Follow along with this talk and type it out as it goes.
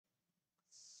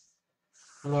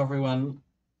Hello everyone,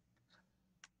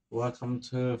 welcome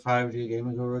to 5G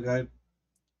Gaming Guru Guide.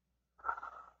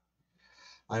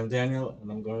 I'm Daniel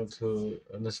and I'm going to,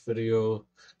 in this video,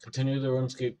 continue the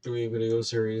Runescape 3 video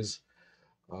series.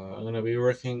 I'm going to be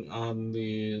working on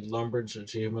the Lumbridge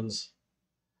achievements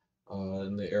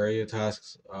in the area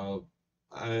tasks.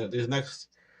 These next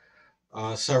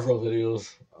several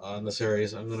videos in the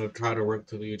series, I'm going to try to work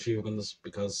to the achievements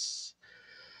because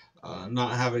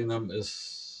not having them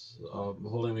is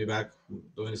holding me back from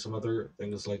doing some other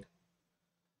things like,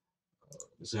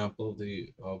 example,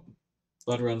 the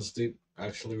Blood Runs Deep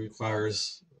actually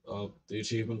requires the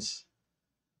achievements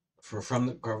for from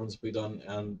the province be done,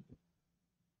 and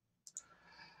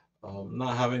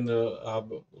not having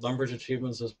the Lumbridge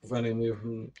achievements is preventing me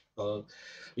from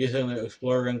using the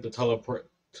exploring to teleport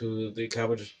to the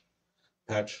cabbage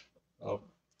patch uh,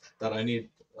 that I need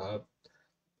uh,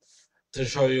 to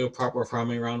show you a proper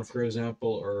farming round, for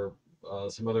example, or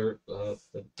some other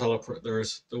teleport.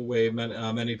 There's the way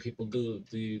many people do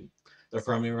the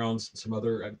farming rounds and some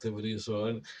other activities. So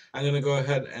I'm going to go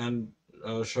ahead and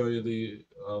show you the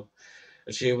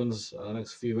achievements.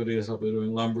 Next few videos I'll be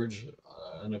doing Lumbridge,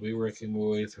 and I'll be working my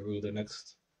way through the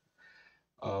next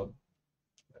uh,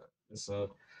 it's,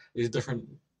 these different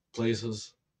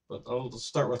places. But I'll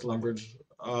start with Lumbridge.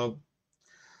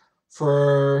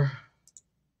 For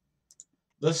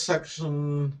this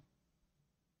section,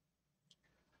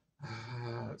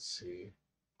 let's see.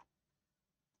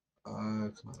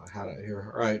 Come on, I had it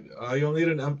here. All right. You'll need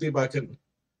an empty bucket,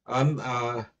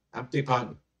 an empty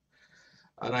pot,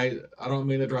 and I don't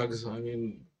mean the drugs. I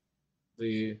mean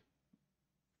the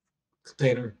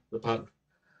container, the pot.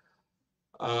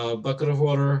 Bucket of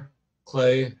water,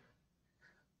 clay,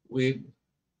 wheat.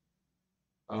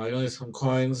 You'll need some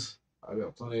coins. I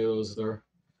got plenty of those there.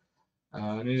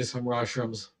 I need some raw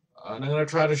shrooms, and I'm gonna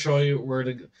try to show you where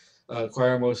to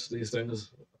acquire most of these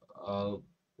things uh,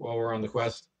 while we're on the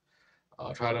quest.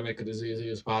 I'll try to make it as easy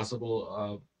as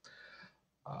possible.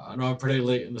 I know I'm pretty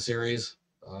late in the series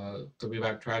to be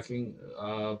backtracking.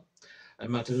 I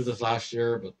meant to do this last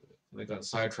year, but I got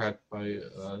sidetracked by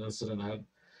an incident I had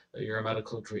a year of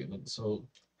medical treatment. So, all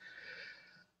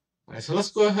right, so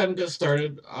let's go ahead and get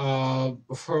started.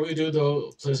 Before we do,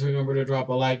 though, please remember to drop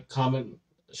a like, comment,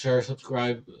 share,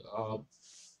 subscribe.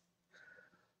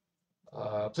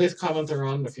 Please comment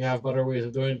around if you have better ways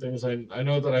of doing things. I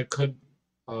know that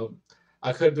uh,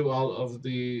 I could do all of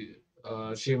the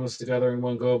achievements together in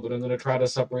one go, but I'm going to try to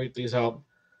separate these out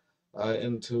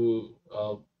into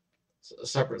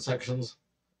separate sections.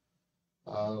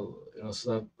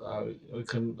 So that we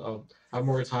can have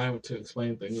more time to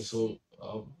explain things. So,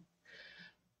 of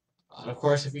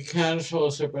course, if you can show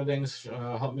us separate things,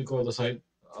 help me grow the site.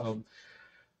 Um,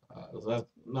 that's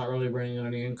not really bringing in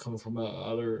any income from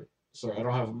other. Sorry, I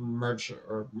don't have merch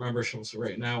or memberships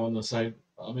right now on the site.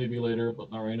 Maybe later,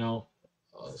 but not right now.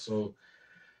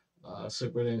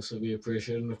 Super things would be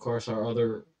appreciated, and of course our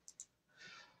other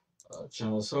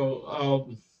channels.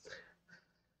 So,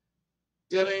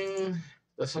 getting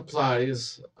the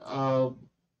supplies. Well,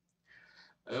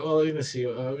 you can see.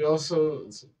 We also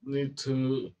need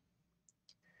to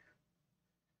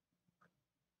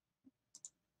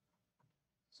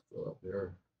go up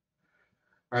here.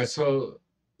 All right, so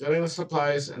getting the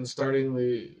supplies and starting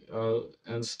the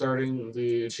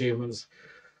achievements.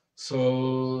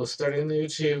 So starting the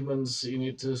achievements, you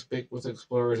need to speak with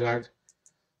Explorer Jack,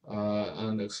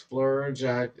 and Explorer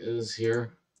Jack is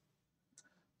here.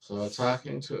 So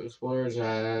talking to Explorer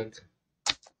Jack,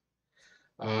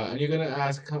 and you're gonna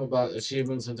ask him about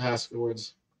achievements and task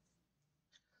rewards.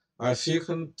 So you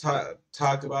can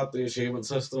talk about the achievement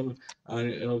system,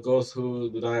 and it'll go through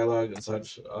the dialogue and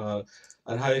such,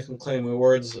 and how you can claim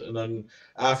rewards. And then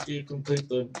after you complete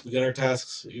the beginner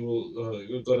tasks,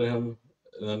 you'll go to him,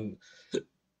 and then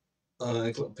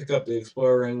pick up the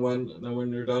exploring one. And then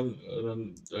when you're done,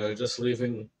 and then just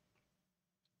leaving.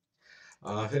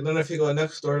 And then if you go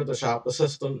next door to the shop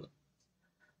assistant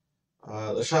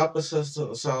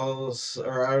sells,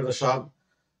 or out of the shop,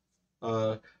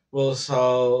 uh, will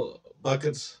sell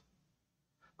buckets.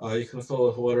 You can fill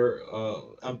with water,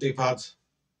 empty pots,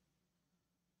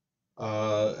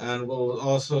 and we'll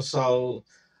also sell.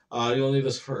 You'll need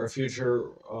this for a future.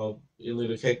 You'll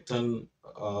need a cake tin.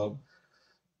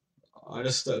 I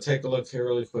just take a look here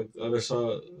really quick. There's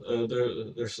uh,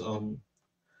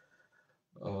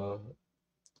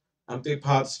 empty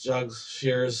pots, jugs,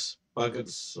 shears,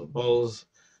 buckets, bowls,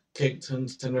 cake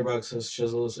tins, tinderboxes,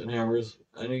 chisels, and hammers.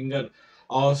 And you can get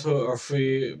also a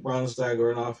free bronze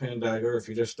dagger and offhand dagger if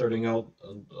you're just starting out.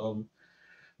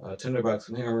 tinderbacks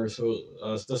and hammers. So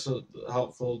this is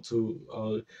helpful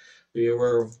to be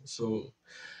aware of. So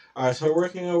so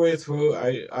working our way through,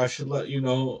 I should let you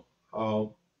know.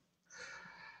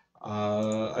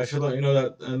 I should let you know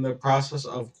that in the process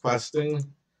of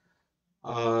questing,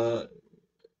 uh,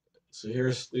 so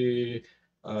here's the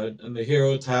in the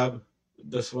hero tab,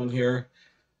 this one here,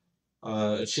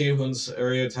 achievements,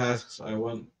 area tasks. I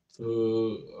went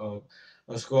to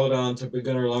I scroll down to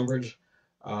beginner Lumbridge,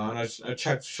 and I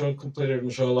checked show completed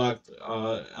and show locked,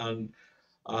 and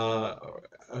uh,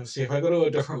 see if I go to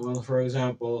a different one, for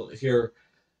example, here.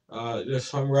 There's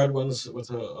some red ones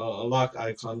with a lock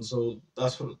icon, so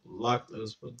that's what locked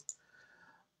is. But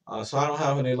so I don't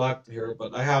have any locked here,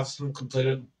 but I have some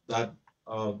completed that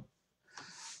uh,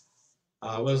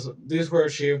 was these were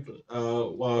achieved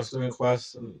while I was doing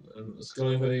quests and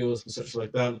skilling videos and such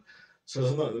like that. So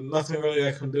there's nothing really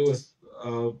I can do with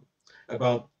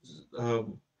about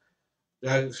um,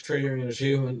 triggering an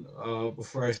achievement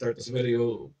before I start this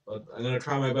video. But I'm gonna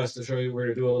try my best to show you where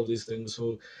to do all of these things.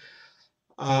 So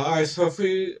all right, so if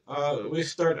we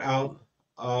start out,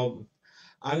 um,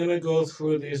 I'm gonna go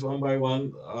through these one by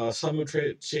one. Some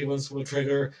achievements will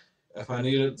trigger if I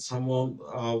need it. Some won't.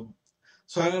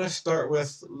 So I'm gonna start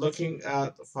with looking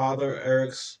at Father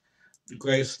Aereck's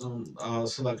gravestone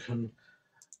selection.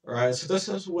 All right, so this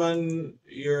is when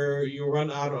you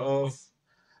run out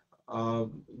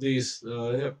of these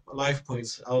life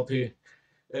points LP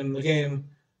in the game,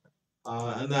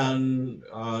 and then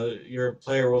your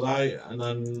player will die, and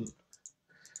then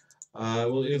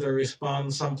will either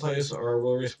respawn someplace or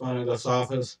will respawn in this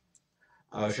office,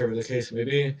 whichever the case may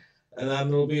be. And then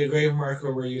there'll be a grave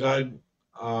marker where you died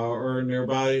or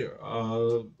nearby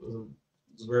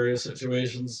various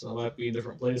situations. It might be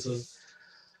different places.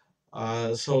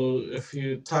 So if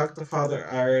you talk to Father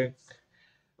Aereck,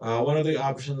 one of the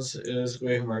options is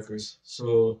grave markers.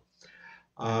 So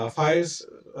if I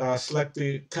select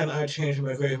the can I change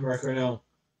my grave marker now?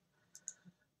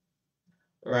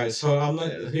 All right, so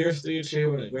here's the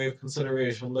achievement grave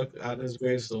consideration. Look at his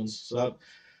gravestones. So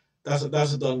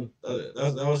that's done.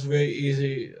 That was very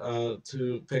easy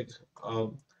to pick.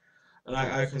 And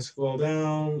I can scroll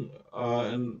down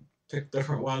and pick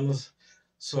different ones.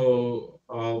 So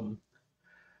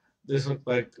this look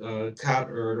like a cat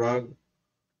or a dog.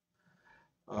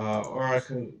 Or I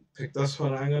can pick this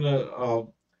one. I'm gonna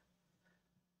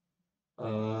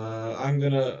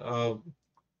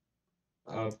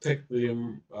pick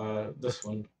the this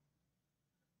one.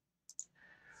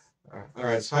 All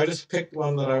right, so I just picked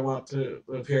one that I want to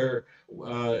appear.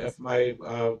 If my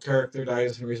character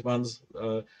dies and respawns,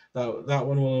 that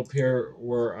one will appear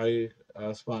where I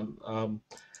spawned,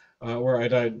 where I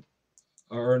died,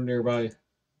 or nearby.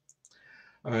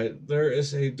 All right, there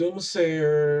is a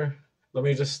Doomsayer. Let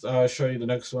me just show you the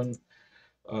next one.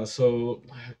 So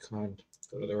come on,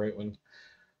 go to the right one.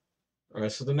 All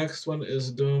right, so the next one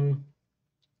is Doom.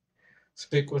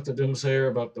 Speak with the Doomsayer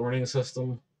about the warning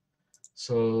system.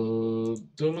 So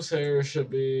Doomsayer should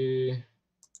be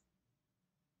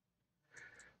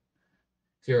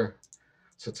here.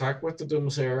 So talk with the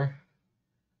Doomsayer.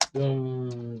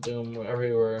 Doom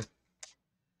everywhere.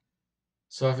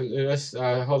 So if you just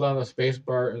hold on the space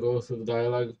bar and go through the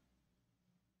dialogue.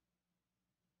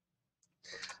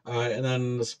 And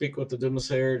then speak with the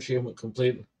Doomsayer, achievement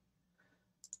complete.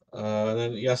 And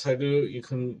then yes, I do. You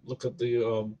can look at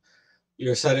the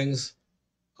your settings.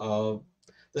 Uh,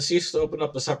 this used to open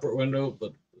up a separate window,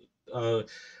 but uh,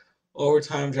 over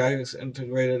time, Jagex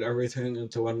integrated everything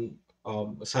into one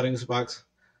settings box.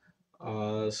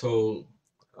 So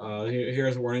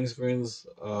here's warning screens.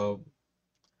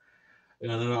 And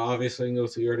then obviously you can go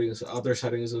through your other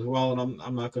settings as well, and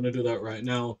I'm not going to do that right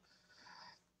now.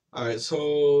 All right,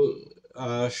 so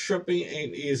shrimping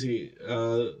ain't easy.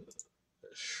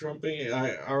 Shrimping,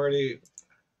 I already.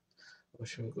 I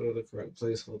should go to the correct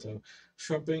place all the time.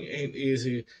 Shrimping ain't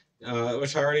easy,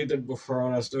 which I already did before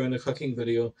when I was doing the cooking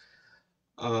video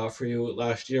for you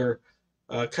last year.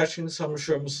 Catching some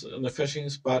shrimps in the fishing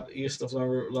spot east of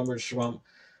Lumbridge Swamp.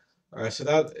 All right, so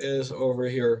that is over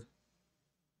here.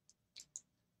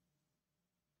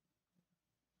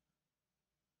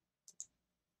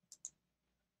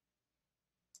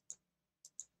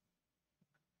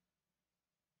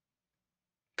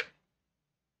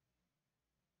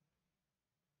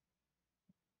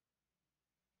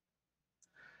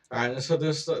 All right, so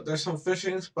there's some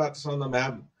fishing spots on the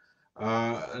map,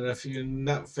 and if you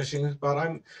net fishing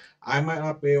spot, I might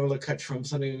not be able to catch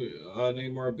shrimps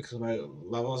anymore because my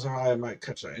levels are high. I might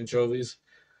catch anchovies,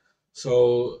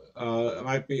 so it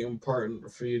might be important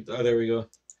for you. Oh, there we go.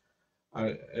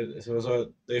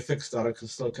 So they fixed that. I can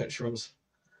still catch shrimps.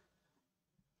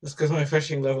 Just because my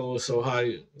fishing level was so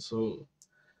high, so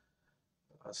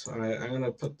I'm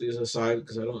gonna put these aside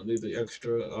because I don't need the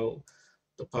extra. I'll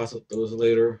deposit those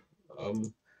later.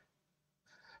 Um,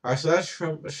 all right, so that's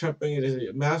shrimping. It is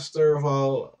the master of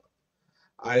all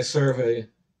I survey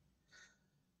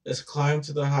is climb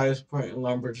to the highest point in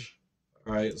Lumbridge.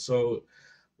 All right, so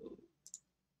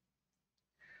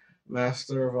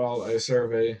master of all I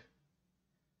survey.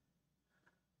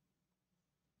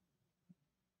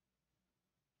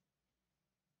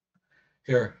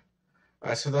 Here. All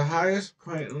right, so the highest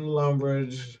point in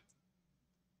Lumbridge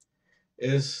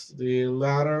is the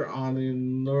ladder on the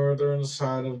northern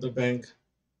side of the bank.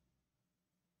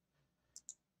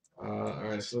 All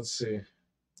right, so let's see.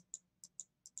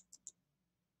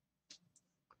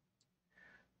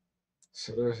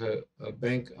 So there's a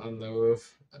bank on the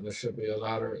roof, and there should be a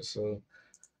ladder. So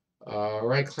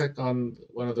right click on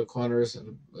one of the corners,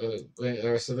 and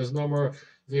so there's no more.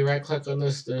 If you right click on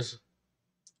this, there's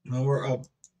no more up.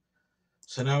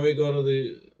 So now we go to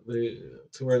the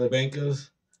to where the bank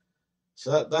is.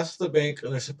 So that's the bank,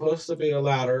 and there's supposed to be a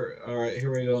ladder. All right,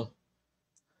 here we go.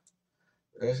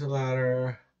 There's a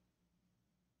ladder.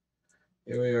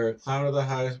 Here we are. Climb to the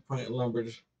highest point in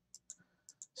Lumbridge.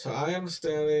 So I am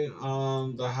standing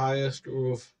on the highest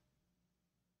roof.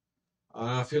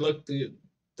 If you look,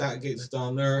 that gate's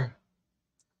down there.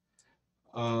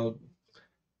 Uh,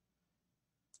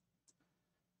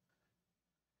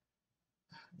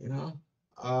 you know,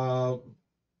 uh,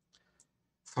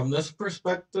 from this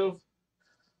perspective,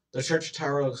 the church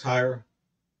tower looks higher,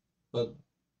 but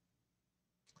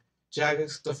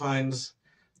Jagex defines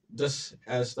this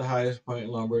as the highest point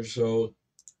in Lumbridge. So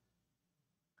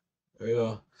there you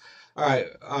go. All right,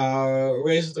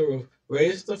 raise the roof.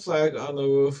 Raise the flag on the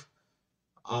roof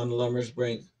on the Lumbridge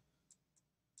brink.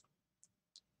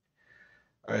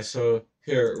 All right, so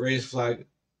here, raise flag.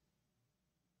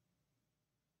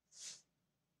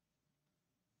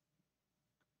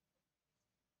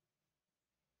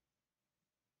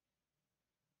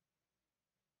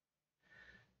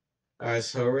 All right,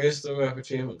 so raise the roof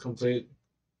achievement complete.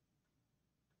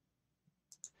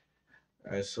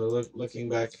 All right, so looking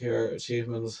back here,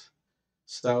 achievements,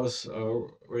 status,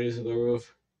 raising the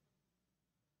roof.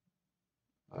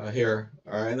 Here,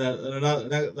 all right, and then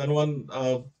another, then one,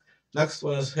 next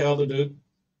one is hail the Duke.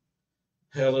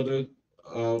 Hail the Duke.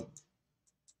 All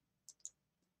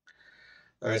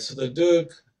right, so the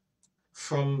Duke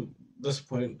from this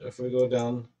point, if we go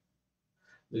down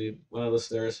the one of the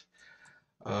stairs,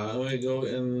 and we go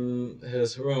in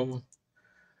his room,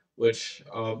 which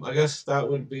I guess that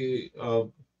would be. I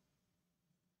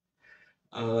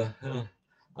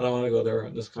don't want to go there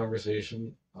in this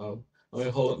conversation. Let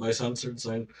me hold up my censored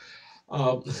sign.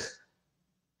 Um,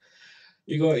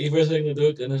 you visiting the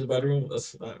Duke in his bedroom?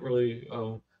 That's not really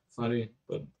funny,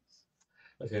 but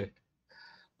okay.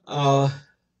 Uh,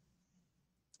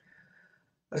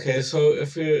 okay, so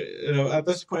if you at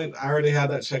this point I already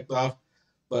had that checked off,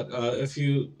 but if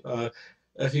you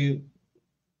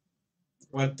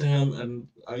went to him and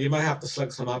you might have to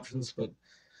select some options, but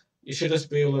you should just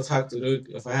be able to talk to Duke.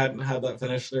 If I hadn't had that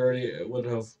finished already, it would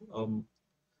have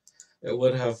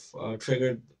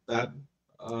triggered that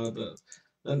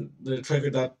then they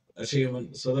triggered that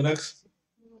achievement. So the next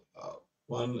uh,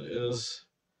 one is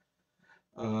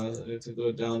I need to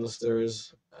go down the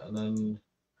stairs and then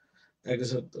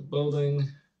exit the building.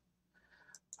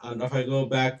 And if I go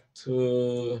back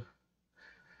to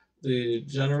the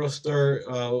general store,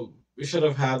 we should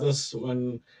have had this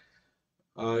when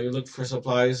you look for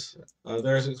supplies.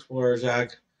 There's Explorer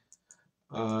Jack.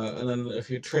 And then if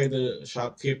you trade the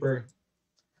shopkeeper,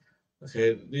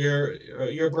 okay,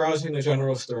 you're browsing the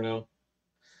general store now.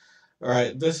 All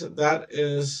right, that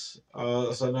is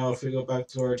so now if we go back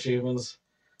to our achievements,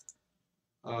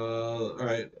 all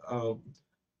right,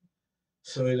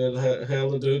 so we did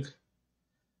hail the Duke,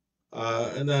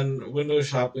 and then window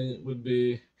shopping would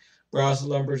be browse the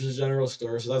Lumbridge's general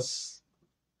store. So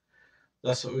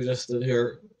that's what we just did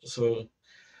here. So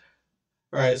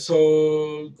all right,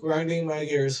 so grinding my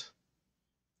gears,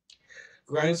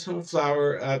 grind some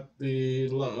flour at the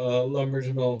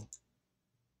Lumbridge mill.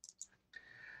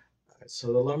 All right, so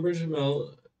the Lumbridge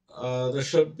mill, there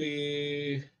should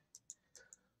be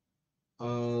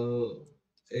uh,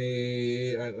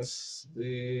 that's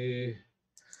the.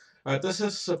 All right, this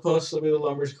is supposed to be the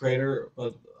Lumbridge crater,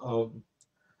 but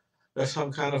there's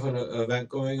some kind of an event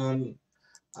going on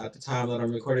at the time that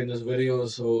I'm recording this video.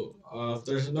 So if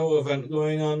there's no event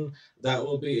going on, that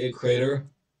will be a crater.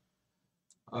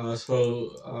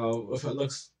 So if it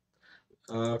looks,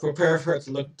 prepare for it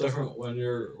to look different when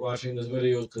you're watching this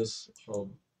video, because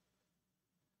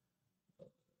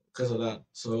because of that.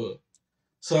 So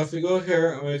if we go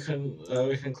here and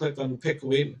we can click on pick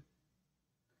wheat.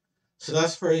 So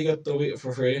that's where you get the wheat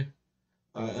for free.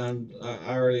 And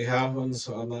I already have one,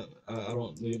 so I'm not. I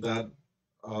don't need that.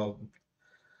 Um,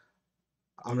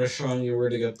 I'm just showing you where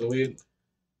to get the wheat.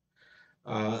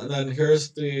 And then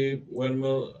here's the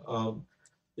windmill.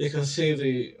 You can see if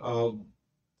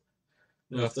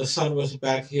the sun was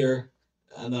back here,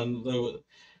 and then the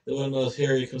windmill's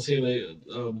here, you can see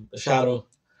the shadow.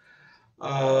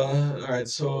 All right,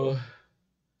 so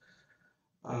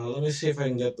let me see if I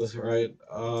can get this right.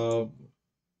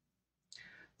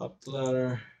 Up the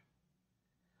ladder.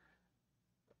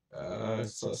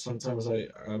 So sometimes I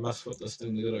mess with this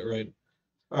thing to get it right.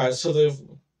 All right, so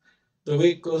the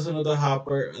wheat goes into the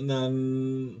hopper, and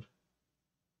then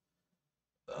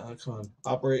come on,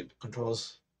 operate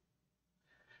controls.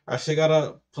 Actually,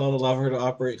 gotta pull the lever to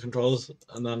operate controls,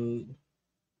 and then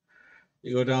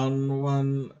you go down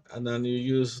one, and then you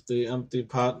use the empty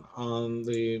pot on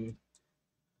the.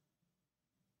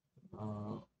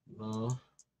 No.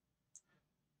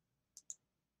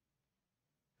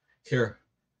 Here.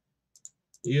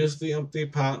 Use the empty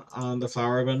pot on the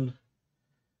flour bin.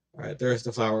 All right, there's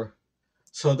the flour.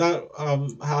 So that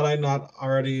had I not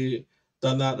already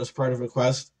done that as part of a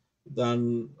quest,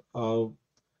 then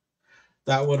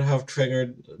that would have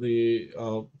triggered the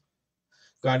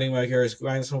grinding my gears,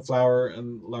 grind some flour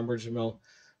and Lumbridge mill.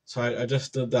 So I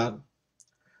just did that.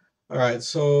 All right,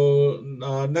 so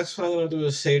next one I'm going to do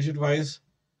is sage advice.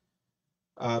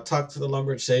 Talk to the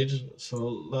Lumbridge sage. So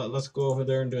let's go over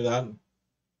there and do that.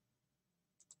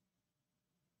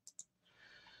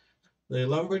 The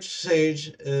Lumbridge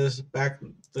sage is back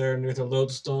there near the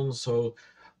lodestone. So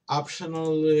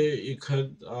optionally, you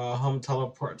could home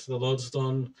teleport to the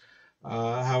lodestone.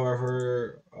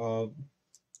 However,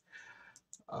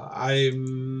 I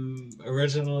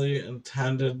originally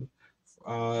intended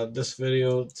this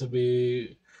video to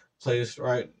be placed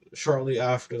right shortly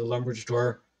after the Lumbridge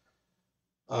tour,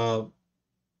 uh,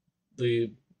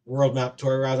 the world map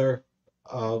tour rather.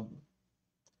 Uh,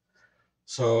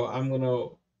 so I'm gonna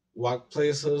walk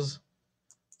places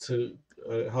to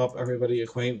help everybody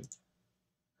acquaint.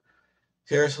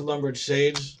 Here's the Lumbridge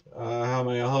Sage. How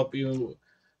may I help you?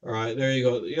 All right, there you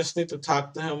go. You just need to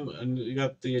talk to him, and you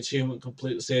got the achievement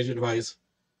complete sage advice.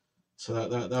 So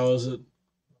that was it.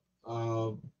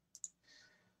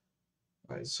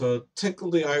 Right, so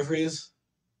Tinkle the Ivories.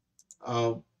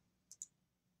 Uh,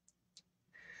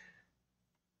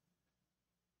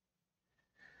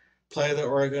 play the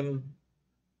organ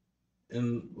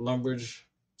in Lumbridge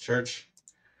Church,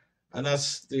 and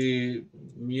that's the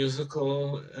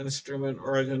musical instrument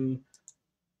organ.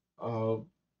 Uh,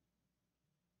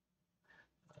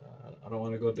 I don't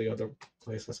want to go to the other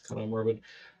place. That's kind of morbid.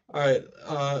 All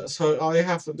right. So all you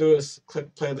have to do is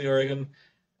click play the organ,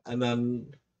 and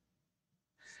then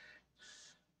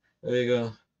there you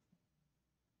go.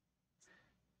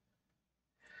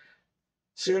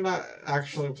 So you're not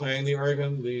actually playing the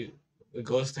organ. The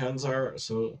ghost hands are.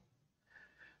 So,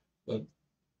 but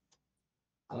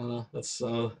I don't know. That's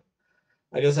I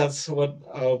guess that's what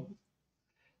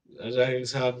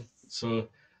Jackie's had. So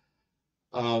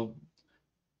um,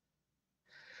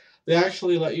 they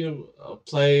actually let you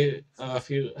play if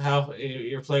you have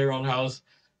your play your own house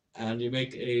and you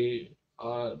make the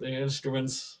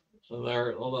instruments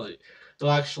there.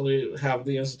 They'll actually have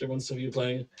the instruments of you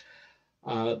playing.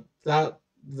 That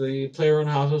the player own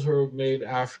houses were made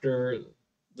after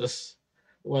this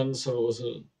one, so it was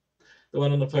the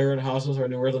one in the player own houses are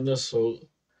newer than this. So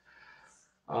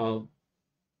um,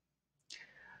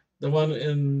 the one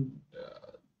in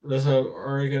there's a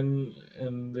organ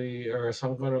in the or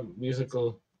some kind of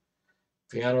musical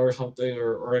piano or something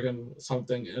or organ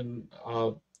something in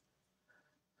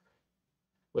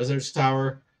Wizard's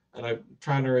Tower, and I'm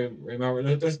trying to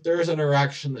remember. There's an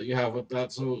interaction that you have with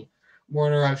that, so more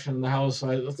interaction in the house.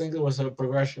 I think it was a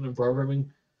progression in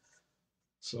programming.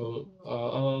 So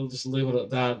I'll just leave it at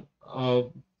that.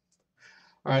 All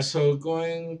right, so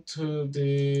going to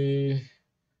the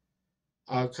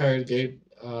card gate.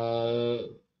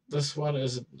 This one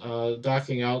is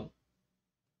docking out.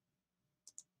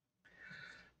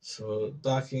 So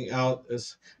docking out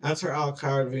is answer out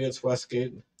card via its west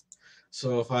gate.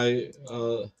 So if I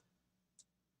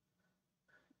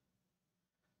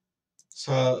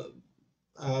so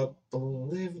I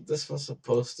believe this was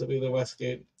supposed to be the west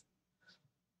gate.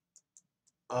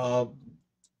 Um,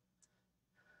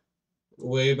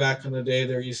 way back in the day,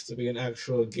 there used to be an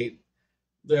actual gate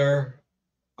there.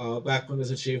 Back when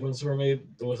these achievements were made,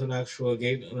 there was an actual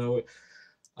gate,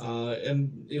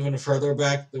 and even further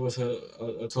back, there was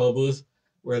a toll booth.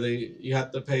 where you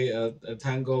have to pay a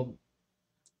 10 gold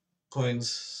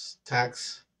coins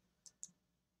tax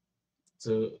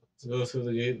to go through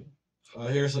the gate.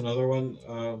 Here's another one.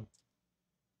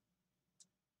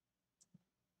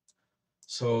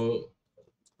 So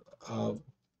uh,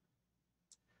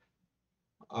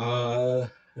 uh,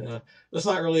 yeah, there's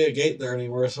not really a gate there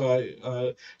anymore. So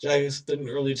Jagex didn't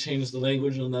really change the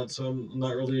language on that, so I'm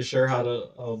not really sure how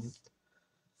to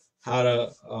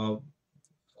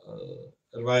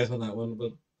advise on that one.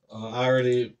 But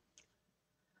I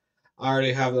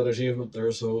already have that achievement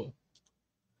there. So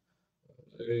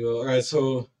there you go. All right.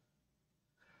 So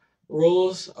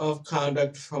rules of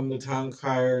conduct from the town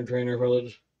crier and drainer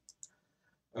village.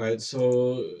 All right.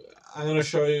 So I'm gonna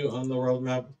show you on the world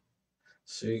map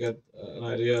so you get an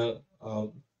idea.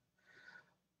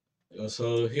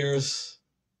 So here's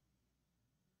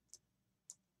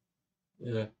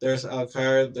yeah, there's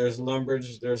Alcar, there's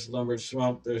Lumbridge, there's Lumbridge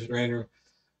Swamp, there's Drainer.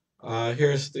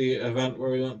 Here's the event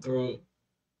where we went through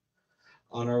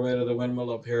on our way to the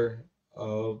windmill up here.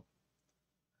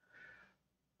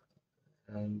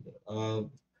 And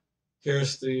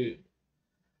here's the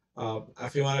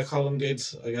if you want to call them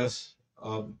gates, I guess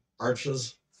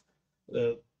arches.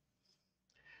 The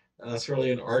That's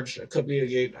really an arch. It could be a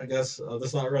gate, I guess.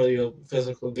 There's not really a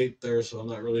physical gate there, so I'm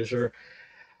not really sure.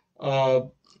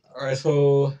 All right,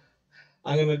 so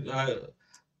I'm gonna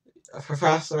for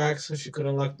Father Aereck, since you could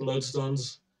unlock the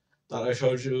lodestones that I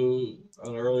showed you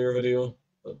on an earlier video.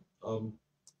 But,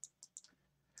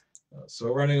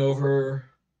 so running over.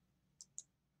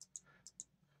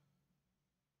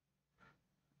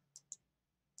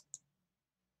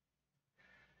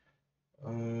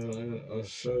 I'll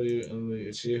show you in the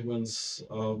achievements.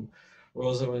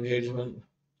 Rules of engagement.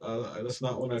 That's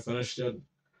not one I finished yet.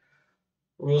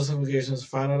 Rules of engagement.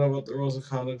 Find out about the rules of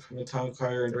conduct from the town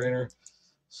crier and drainer.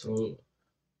 So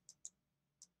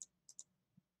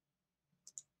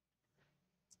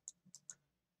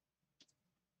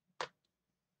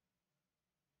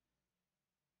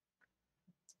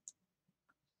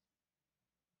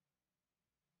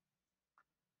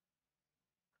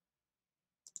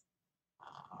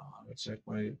check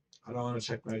my. I don't want to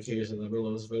check my keys in the middle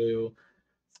of this video.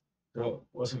 That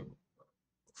wasn't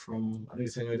from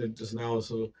anything I did just now,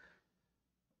 so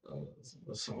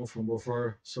that's something from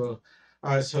before. So,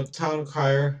 all right. So town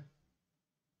crier.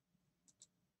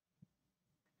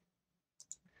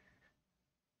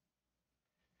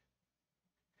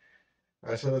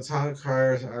 All right. So the town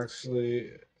crier is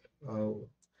actually uh,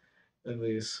 in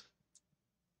these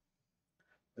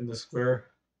in the square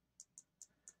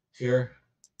here.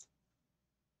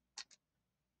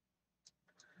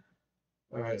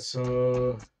 All right.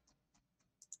 So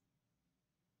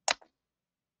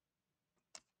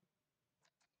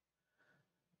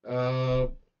uh,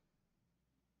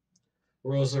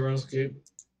 rules of Runescape.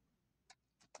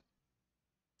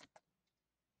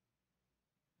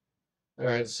 All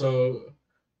right. So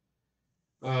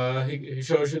he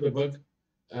shows you the book,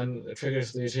 and it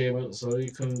triggers the achievement. So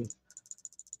you can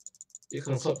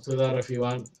flip through that if you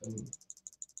want.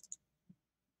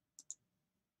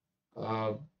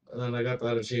 Uh, and then I got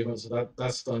that achievement, so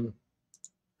that's done.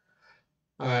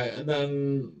 All right, and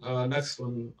then next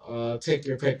one, take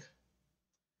your pick.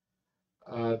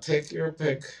 Take your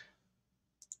pick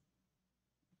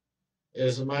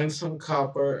is mine some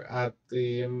copper at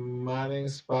the mining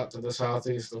spot to the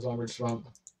southeast of Lumbridge Swamp.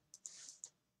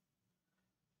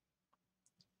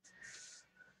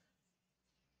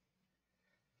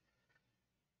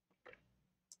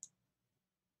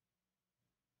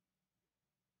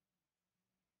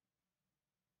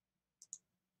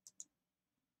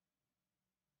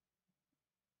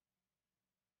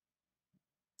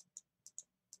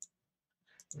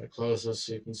 I close this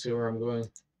so you can see where I'm going.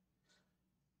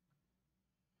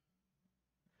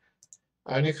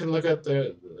 And you can look at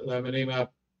the mini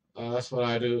map. That's what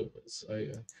I do.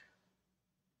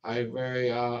 I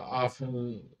very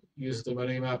often use the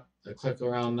mini map to click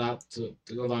around that to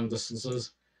go long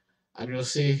distances. And you'll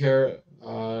see here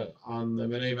on the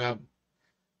mini map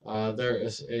there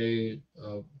is a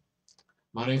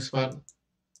mining spot.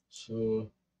 So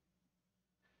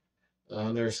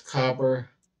there's copper.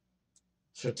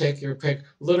 So take your pick.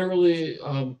 Literally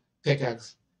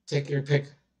pickaxe. Take your pick.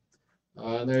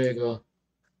 And there you go.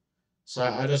 So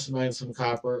I just mined some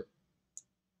copper.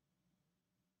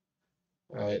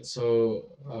 All right, so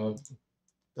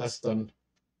that's done.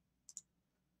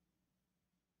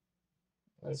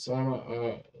 All right, so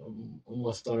I'm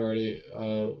almost done already.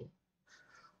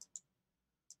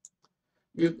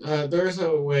 There's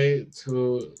a way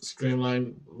to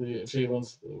streamline the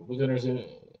achievements.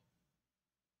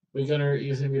 Beginner,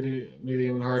 easy,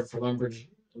 medium, and hard for Lumbridge.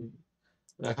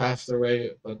 I passed their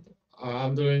way, but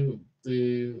I'm doing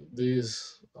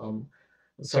these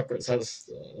separate sets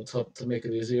to make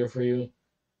it easier for you.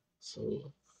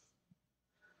 So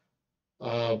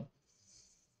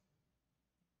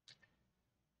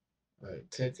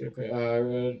take your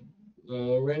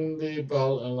ring the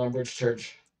bell in Lumbridge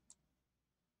Church.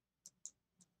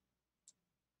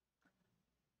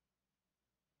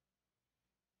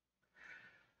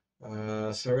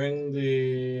 So ring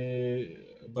the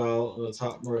bell on the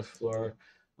topmost floor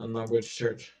on Lumbridge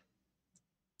Church.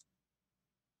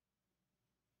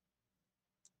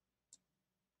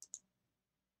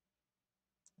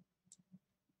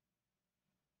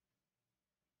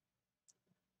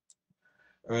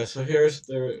 Alright, so here's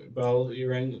the bell you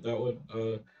ring. That would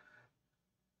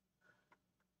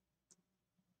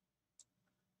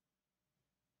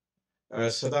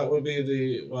so that would be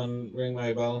the one. Ring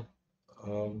my bell.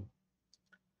 Um,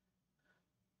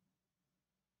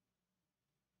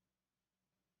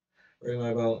 Ring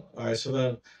my bell. Alright, so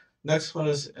the next one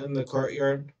is in the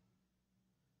courtyard.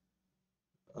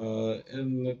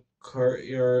 In the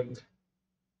courtyard.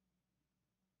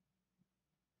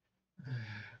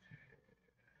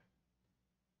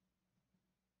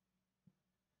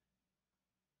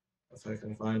 If I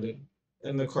can find it.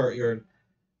 In the courtyard.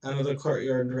 Under the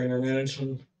courtyard drainer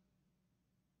mansion.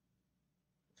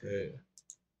 Okay.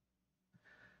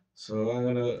 So I'm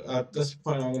gonna at this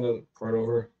point I'm gonna port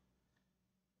over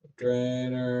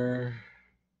drainer.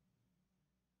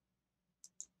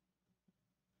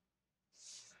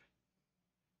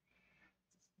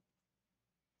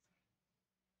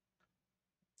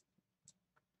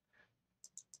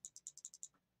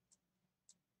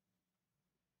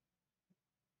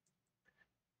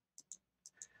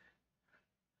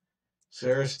 So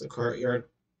here's the courtyard.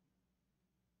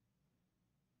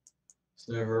 It's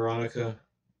near Veronica.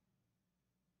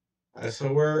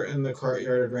 So we're in the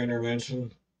courtyard of Rainer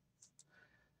Mansion.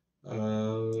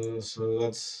 So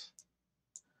that's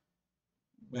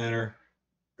Manor,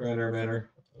 Rainer Manor.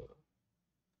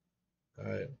 All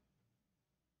right.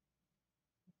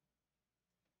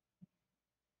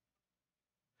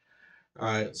 All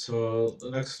right. So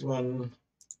the next one,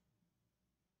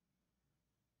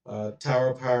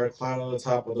 tower power. Climb on the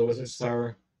top of the wizard's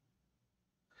tower.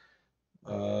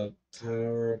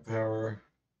 Tower power.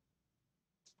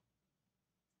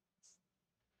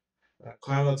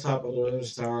 Climb on the top of the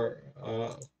wizard's tower.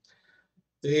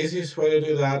 The easiest way to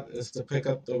do that is to pick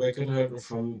up the Wicked Hood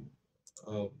from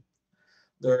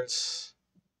there's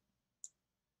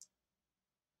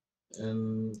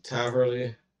in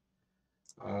Taverley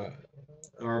or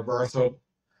Barthope.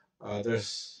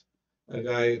 There's a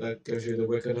guy that gives you the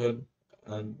Wicked Hood,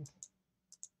 and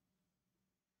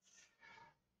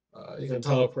you can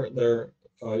teleport there.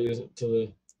 Use it to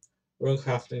the rune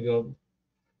crafting guild.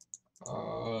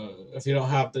 If you don't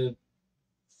have the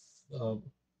um,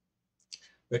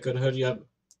 Wicked Hood yet,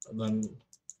 then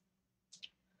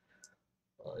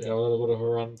yeah, a little bit of a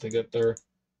run to get there.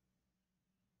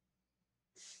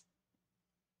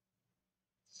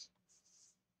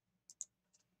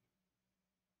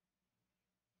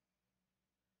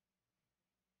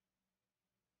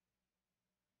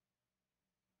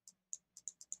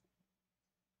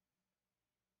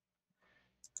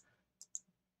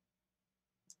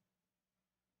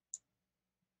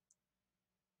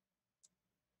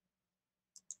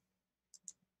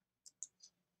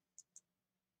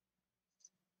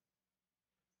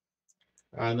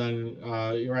 And then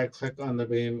you right click on the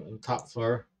beam on the top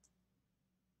floor.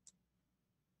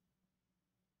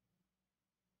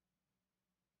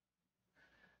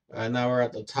 And now we're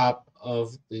at the top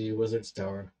of the wizard's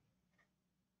tower.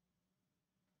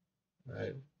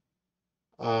 Right.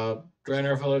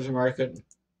 Drainer Village Market.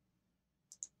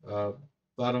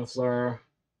 Bottom floor.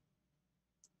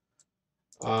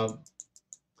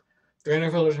 Drainer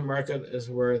Village Market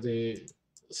is where the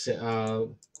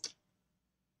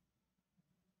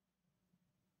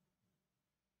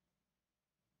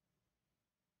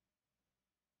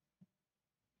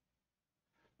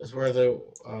is where the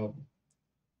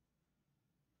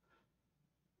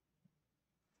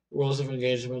rules of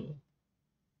engagement,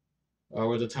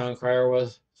 where the town crier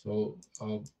was. So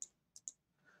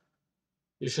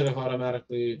you should have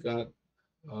automatically got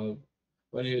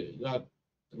when you got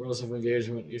the rules of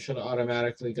engagement. You should have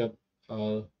automatically got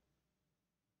in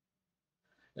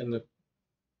the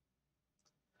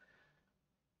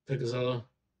Picazella.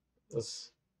 That's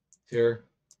here.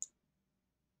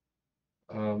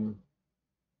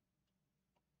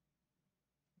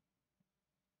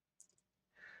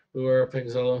 We were at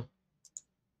Picazella.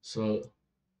 So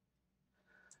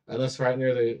and that's right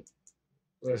near the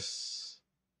there's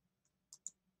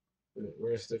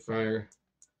Where's the crier?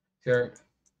 Here.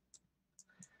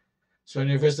 So when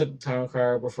you visit the town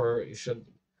crier before, you should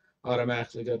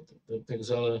automatically get the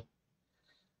Pigzilla.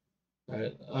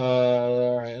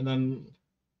 All right, and then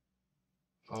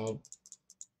uh,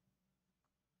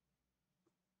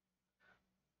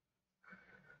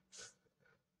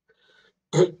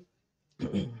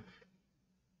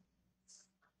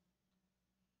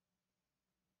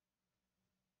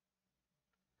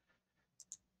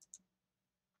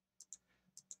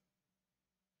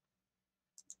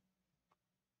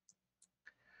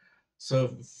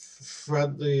 so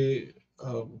Fred the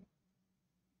um,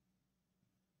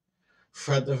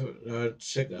 Fred the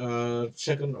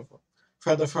chicken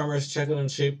Fred the farmer's chicken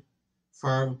and sheep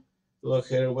farm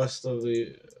located uh, west of the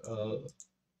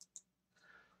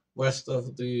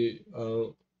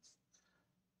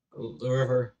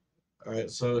river. All right,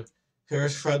 so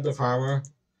here's Fred the farmer.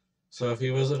 So if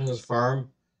you visit his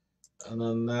farm, and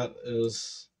then that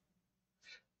is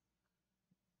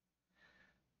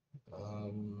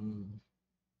um,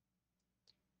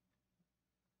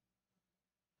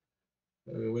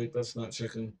 wait, that's not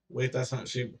chicken. Wait, that's not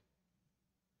sheep.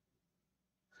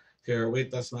 Here, wait,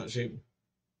 that's not sheep.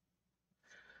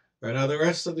 Right now, the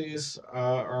rest of these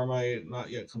are my not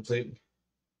yet complete.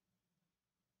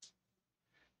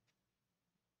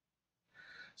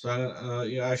 So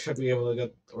yeah, I should be able to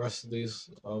get the rest of these.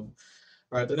 All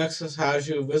right, the next is how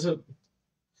you visit.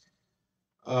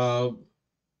 Uh,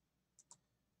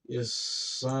 is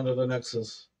Son of the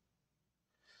Nexus.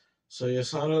 So your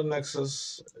Son of the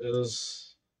Nexus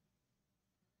is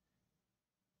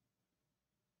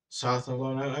south of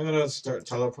Lone. I'm gonna start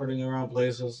teleporting around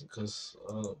places because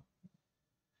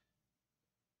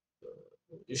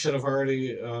you should have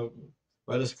already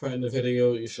by this point in the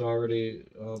video you should already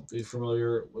be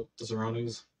familiar with the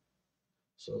surroundings.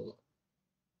 So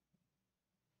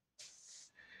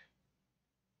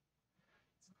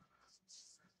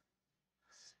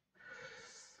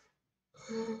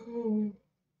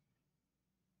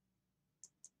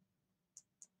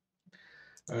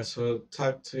alright, so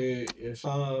talk to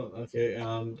Yashana, okay,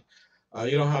 and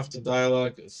you don't have to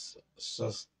dialogue, it's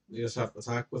just you just have to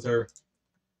talk with her.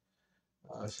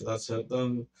 So that's it.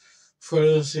 Then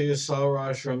further see saw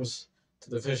raw shrimps to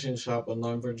the fishing shop in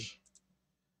Lumbridge.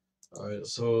 Alright,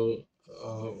 so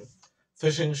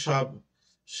fishing shop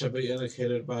should be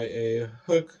indicated by a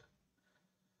hook.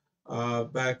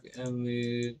 Back in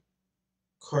the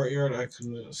courtyard, I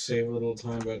can save a little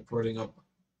time by porting up.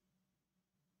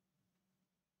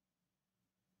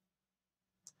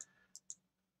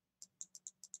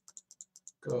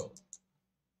 Go.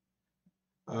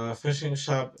 Fishing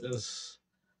shop is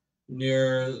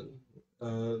near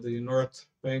the north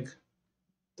bank.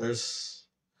 There's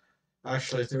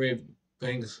actually three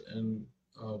banks in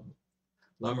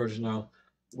Lumbridge now.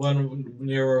 One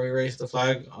near where we raised the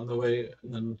flag on the way,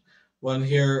 and then one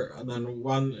here, and then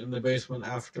one in the basement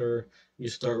after you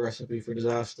start Recipe for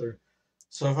Disaster.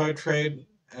 So if I trade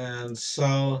and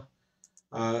sell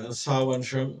one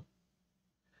shrimp,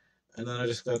 and then I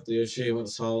just got the achievement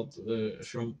salt the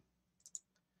shrimp.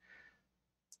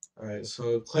 All right,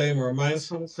 so claim mine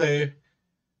some clay.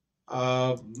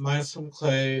 Mine some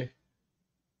clay.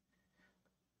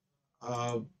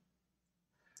 Uh,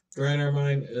 drainer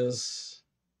mine is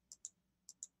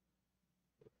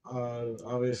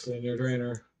obviously near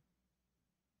drainer.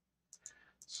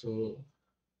 So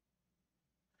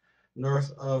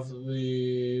north of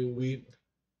the wheat.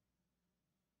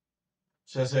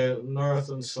 Should I say north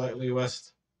and slightly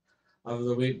west of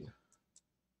the wheat?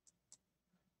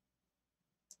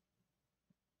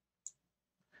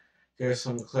 Here's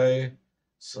some clay.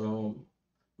 So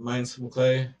mine some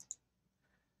clay.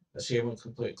 Achievement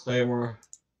complete claymore.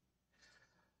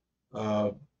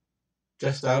 Uh,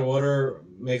 just add water,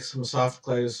 make some soft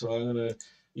clay. So I'm gonna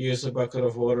use a bucket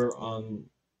of water on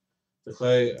the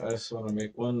clay. I just want to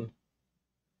make one.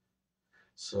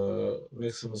 So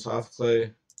make some soft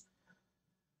clay.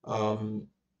 Um,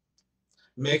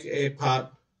 make a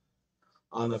pot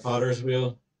on the potter's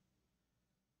wheel.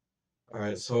 All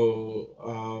right,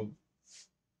 so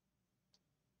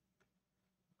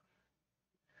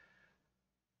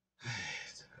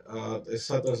they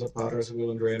said there's a potter's wheel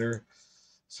and drainer,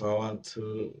 so I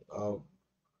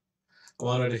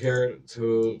wanted to hear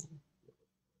to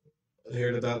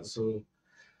that. So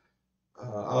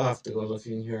I'll have to go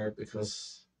looking here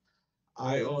because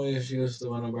I always use the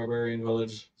one in Barbarian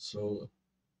Village. So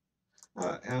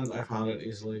and I found it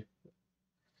easily.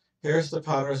 Here's the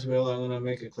potter's wheel. I'm gonna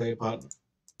make a clay pot.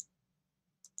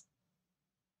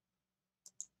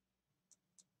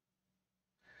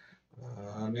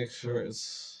 Make sure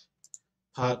it's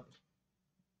pot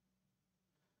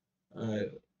Alright,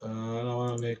 I don't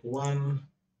want to make one.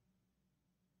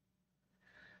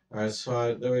 Alright,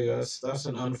 so there we go. That's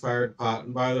an unfired pot.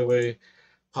 And by the way,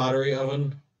 pottery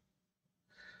oven,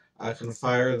 I can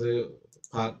fire the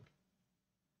pot.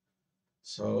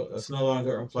 So it's no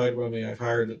longer employed by me. I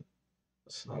fired it.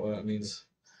 That's not what that means.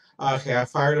 Okay, I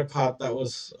fired a pot that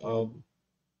was the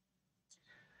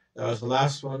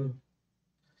last one.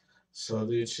 So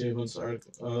the achievements are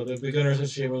the beginner's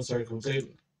achievements are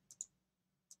complete.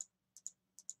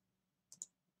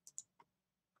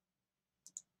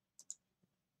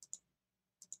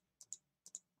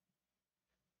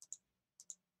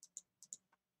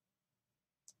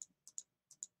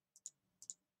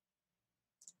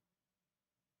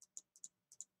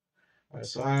 Alright,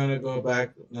 so I'm gonna go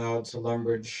back now to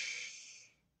Lumbridge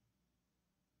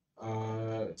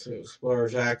to explore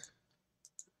Jack,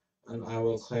 and I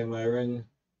will claim my ring.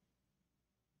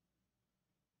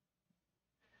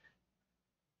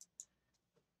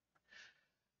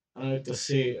 I need to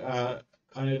see. I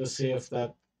need to see if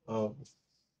that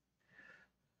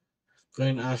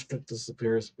green asterisk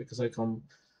disappears because I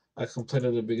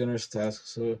completed the beginner's task.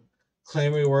 So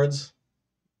claim rewards.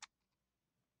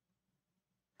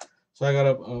 So I got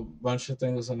a bunch of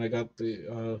things, and I got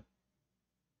the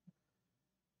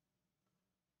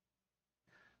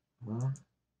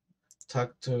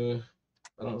talk to.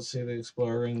 I don't see the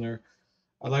explorer in there.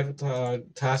 I like the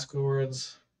task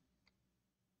rewards.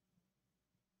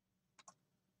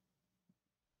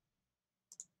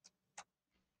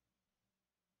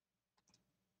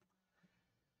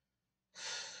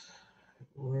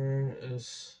 Where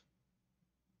is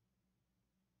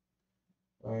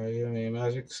you know,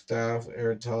 magic staff,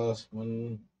 air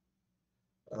talisman,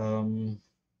 um,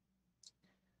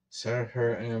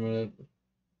 Sarah amulet.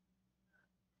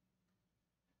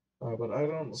 But I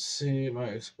don't see my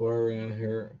explorer in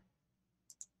here.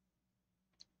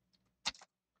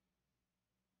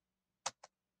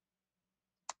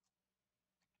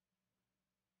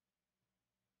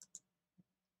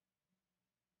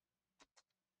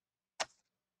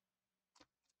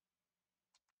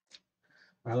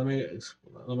 Let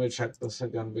me check this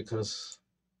again because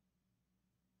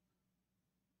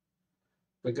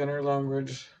beginner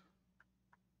Lumbridge.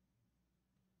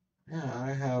 Yeah,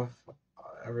 I have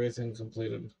everything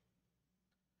completed.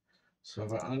 So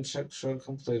if I uncheck show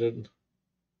completed,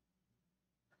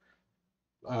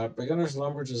 beginner's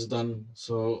Lumbridge is done.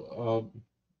 So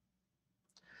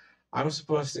I'm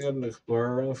supposed to get an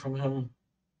explorer ring from him.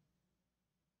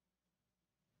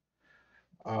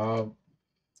 Uh,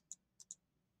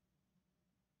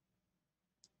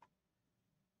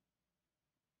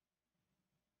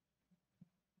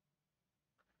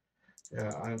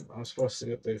 yeah, I'm supposed to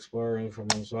get the explorer ring from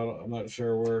him. So I'm not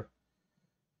sure where.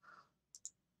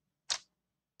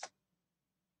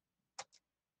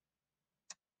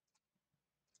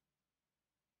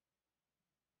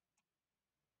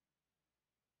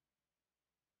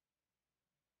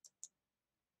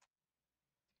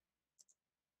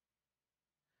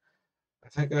 I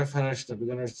think I finished the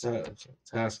beginner's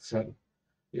task set.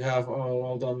 You have, oh,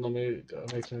 well done. Let me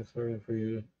make an explorer for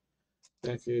you.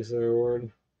 Thank you for the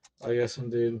reward. Oh, yes,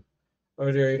 indeed.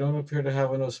 Oh dear, you don't appear to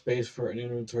have enough space for an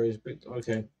inventory.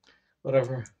 Okay,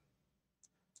 whatever.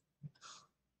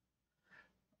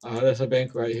 There's a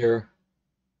bank right here.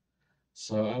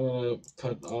 So I'm gonna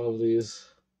put all of these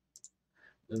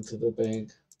into the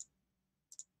bank.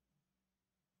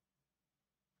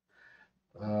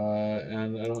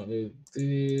 And I don't need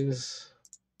these.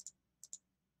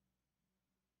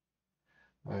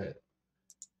 All right.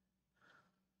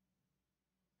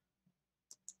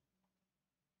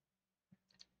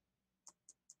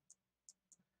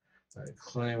 All right,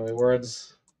 claim my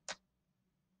words.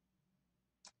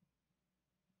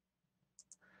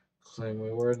 Claim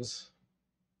my words.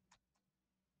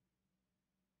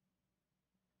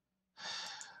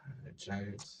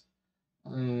 Jackets.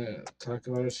 Talk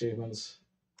about achievements.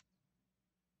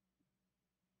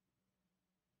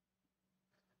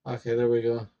 Okay, there we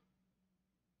go.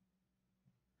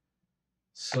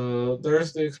 So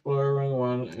there's the exploring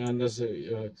one, and there's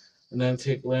an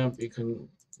antique lamp.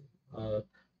 Uh,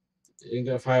 you can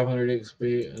get 500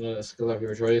 XP and a skill of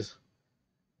your choice.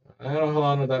 I don't hold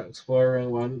on to that exploring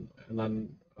one, and then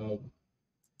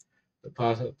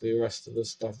deposit the rest of the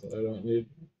stuff that I don't need.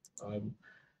 Um,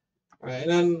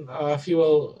 and then if you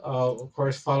will, of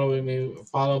course, follow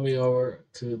me over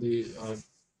to the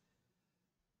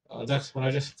next one. I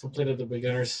just completed the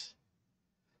beginners.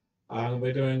 I'm gonna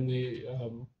be doing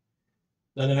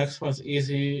then the next one's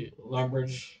easy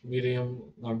Lumbridge,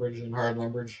 medium Lumbridge, and hard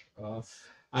Lumbridge.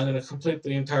 I'm gonna complete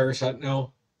the entire set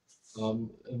now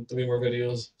in 3 more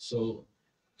videos. So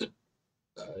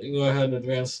you can go ahead and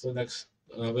advance the next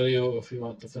video if you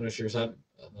want to finish your set,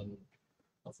 and then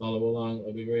I'll follow along.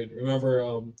 It'll be great.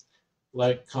 Remember,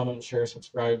 like, comment, share,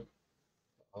 subscribe,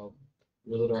 um,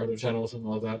 visit our other channels and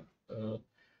all that.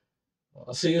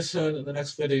 I'll see you soon in the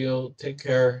next video. Take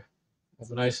care.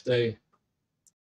 Have a nice day.